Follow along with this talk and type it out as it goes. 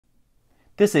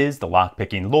This is the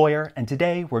Lockpicking Lawyer, and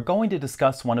today we're going to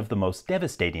discuss one of the most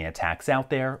devastating attacks out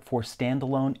there for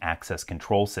standalone access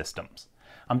control systems.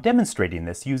 I'm demonstrating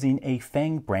this using a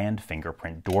HFeng brand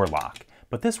fingerprint door lock,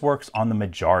 but this works on the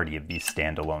majority of these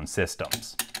standalone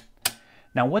systems.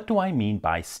 Now, what do I mean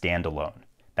by standalone?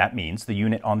 That means the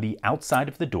unit on the outside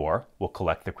of the door will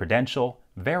collect the credential,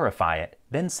 verify it,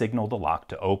 then signal the lock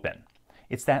to open.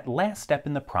 It's that last step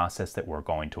in the process that we're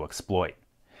going to exploit.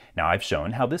 Now, I've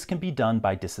shown how this can be done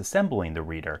by disassembling the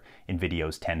reader in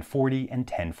videos 1040 and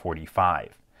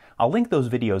 1045. I'll link those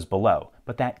videos below,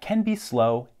 but that can be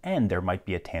slow and there might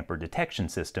be a tamper detection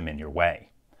system in your way.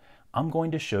 I'm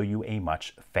going to show you a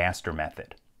much faster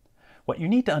method. What you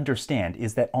need to understand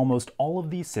is that almost all of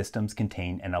these systems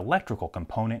contain an electrical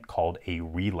component called a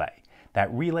relay.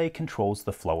 That relay controls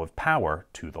the flow of power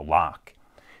to the lock.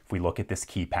 If we look at this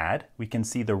keypad, we can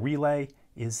see the relay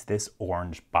is this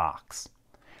orange box.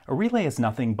 A relay is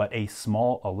nothing but a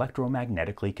small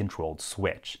electromagnetically controlled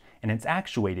switch, and it's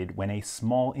actuated when a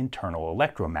small internal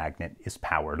electromagnet is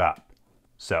powered up.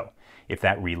 So, if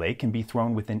that relay can be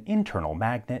thrown with an internal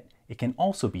magnet, it can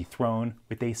also be thrown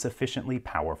with a sufficiently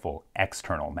powerful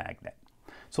external magnet.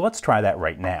 So let's try that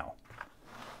right now.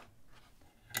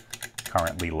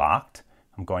 Currently locked.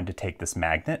 I'm going to take this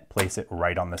magnet, place it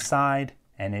right on the side,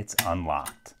 and it's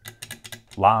unlocked.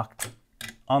 Locked,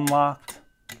 unlocked,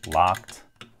 locked,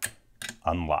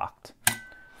 unlocked.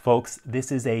 Folks,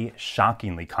 this is a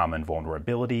shockingly common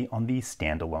vulnerability on these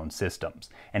standalone systems,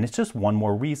 and it's just one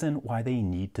more reason why they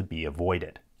need to be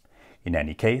avoided. In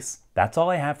any case, that's all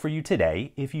I have for you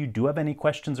today. If you do have any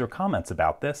questions or comments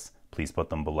about this, please put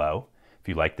them below. If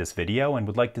you like this video and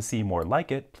would like to see more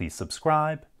like it, please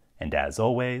subscribe. And as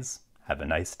always, have a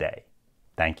nice day.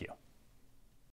 Thank you.